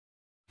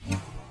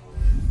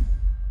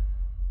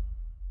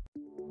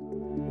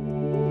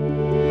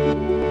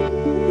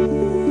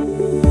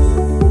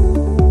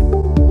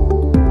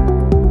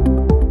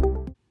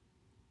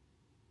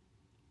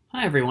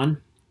Hi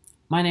everyone,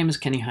 my name is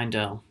Kenny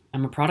Heindel.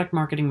 I'm a product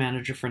marketing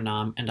manager for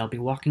NOM, and I'll be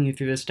walking you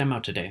through this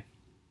demo today.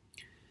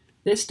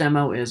 This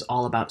demo is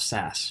all about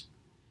SaaS.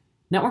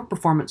 Network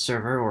Performance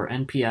Server, or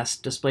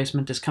NPS,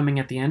 displacement is coming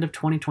at the end of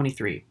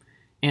 2023,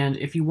 and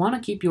if you want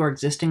to keep your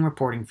existing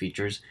reporting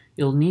features,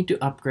 you'll need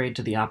to upgrade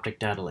to the Optic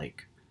Data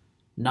Lake.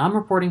 NOM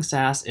Reporting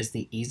SaaS is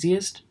the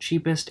easiest,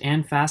 cheapest,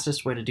 and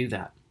fastest way to do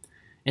that.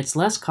 It's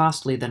less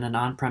costly than an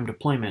on-prem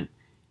deployment,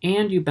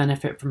 and you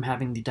benefit from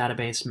having the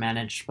database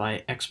managed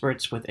by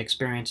experts with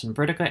experience in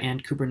Vertica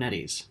and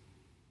Kubernetes.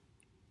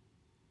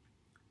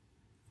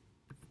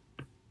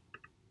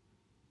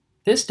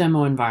 This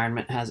demo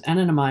environment has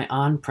NNMi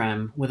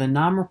on-prem with a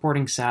NOM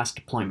Reporting SaaS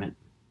deployment.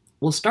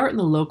 We'll start in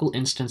the local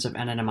instance of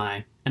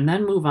NNMi, and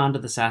then move on to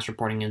the SaaS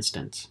reporting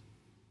instance.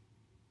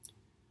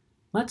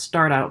 Let's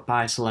start out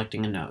by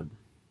selecting a node.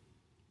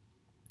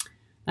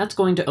 That's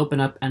going to open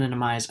up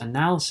NNMi's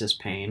analysis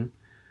pane,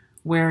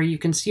 where you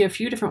can see a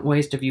few different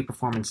ways to view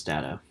performance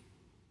data,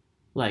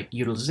 like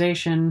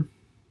utilization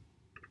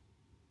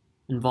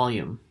and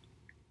volume.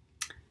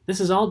 This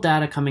is all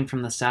data coming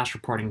from the SaaS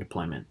reporting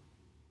deployment.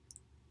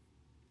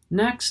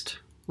 Next,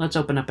 let's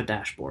open up a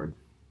dashboard.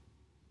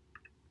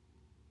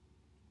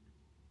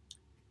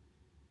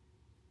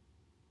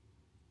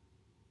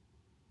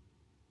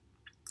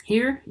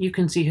 Here, you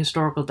can see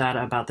historical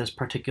data about this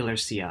particular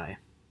CI.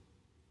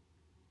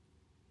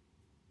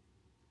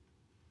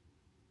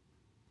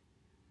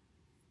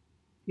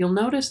 You'll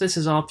notice this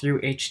is all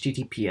through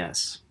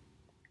HTTPS,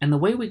 and the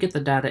way we get the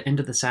data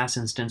into the SaaS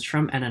instance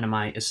from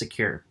NNMi is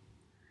secure.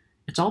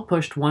 It's all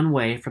pushed one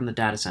way from the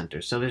data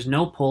center, so there's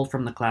no pull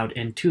from the cloud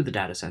into the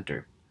data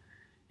center.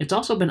 It's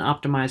also been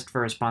optimized for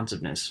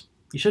responsiveness.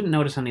 You shouldn't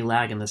notice any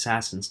lag in the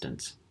SaaS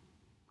instance.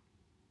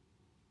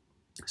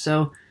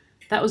 So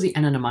that was the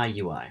NNMi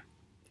UI.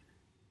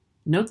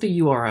 Note the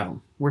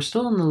URL. We're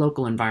still in the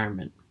local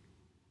environment.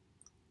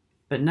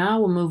 But now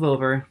we'll move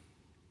over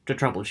to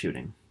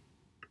troubleshooting.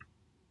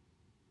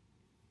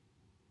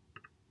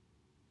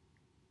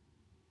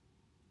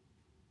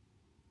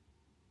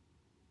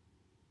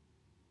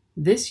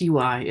 This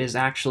UI is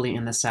actually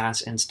in the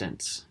SaaS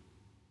instance.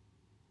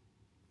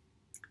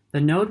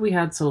 The node we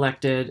had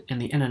selected in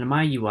the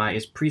NNMi UI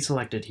is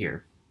pre-selected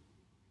here.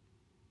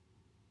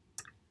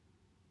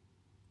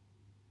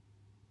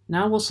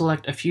 Now we'll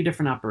select a few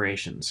different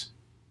operations,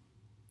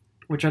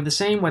 which are the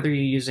same whether you're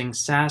using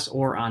SaaS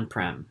or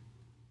on-prem.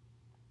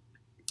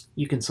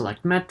 You can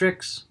select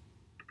metrics,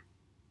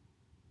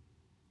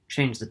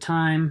 change the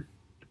time,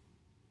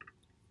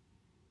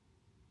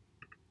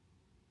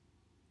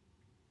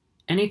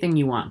 anything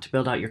you want to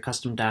build out your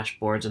custom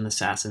dashboards in the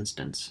SaaS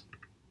instance.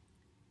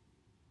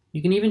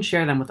 You can even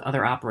share them with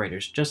other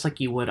operators, just like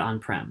you would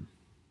on-prem.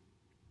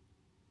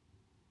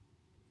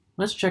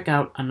 Let's check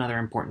out another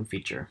important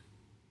feature: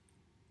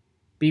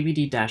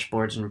 BVD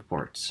dashboards and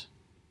reports.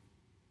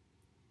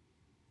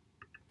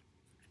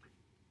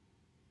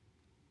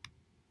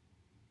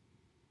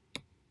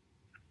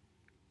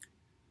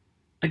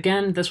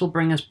 Again, this will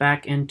bring us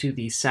back into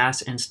the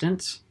SaaS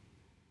instance,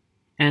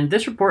 and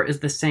this report is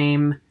the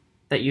same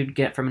that you'd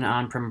get from an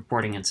on-prem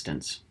reporting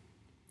instance.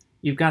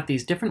 You've got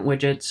these different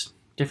widgets,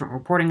 different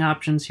reporting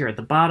options here at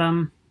the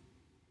bottom,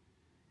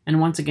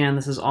 and once again,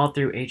 this is all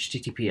through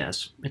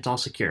HTTPS. It's all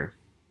secure.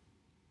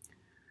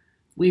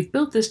 We've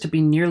built this to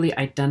be nearly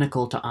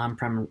identical to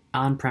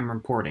on-prem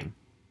reporting.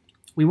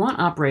 We want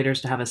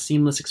operators to have a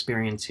seamless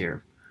experience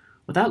here.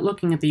 Without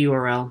looking at the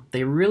URL,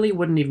 they really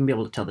wouldn't even be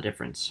able to tell the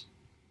difference.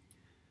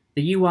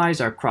 The UIs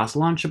are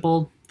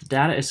cross-launchable, the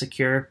data is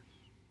secure.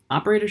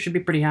 Operators should be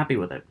pretty happy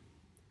with it.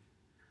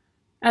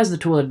 As the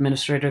tool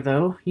administrator,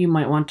 though, you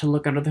might want to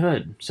look under the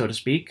hood, so to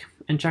speak,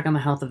 and check on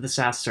the health of the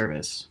SaaS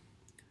service.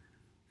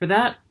 For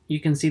that, you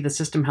can see the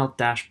System Health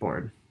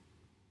dashboard.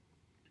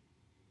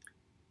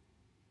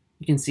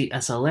 You can see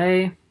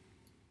SLA,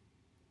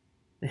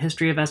 the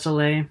history of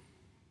SLA,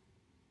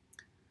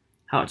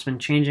 how it's been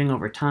changing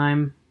over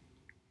time.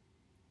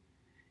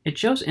 It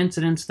shows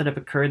incidents that have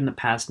occurred in the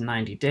past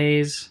 90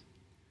 days,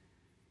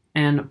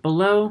 and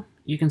below,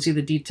 you can see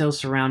the details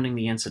surrounding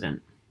the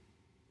incident.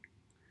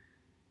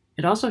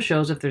 It also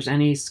shows if there's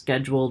any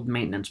scheduled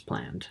maintenance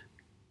planned.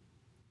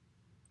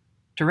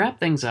 To wrap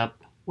things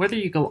up, whether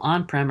you go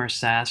on-prem or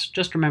SaaS,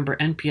 just remember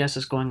NPS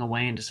is going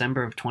away in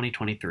December of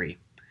 2023.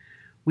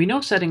 We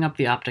know setting up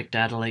the Optic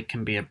Data Lake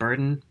can be a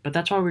burden, but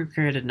that's why we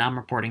created NOM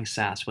Reporting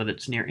SaaS with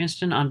its near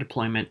instant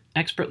on-deployment,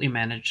 expertly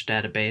managed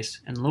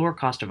database, and lower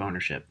cost of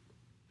ownership.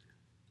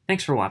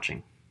 Thanks for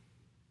watching.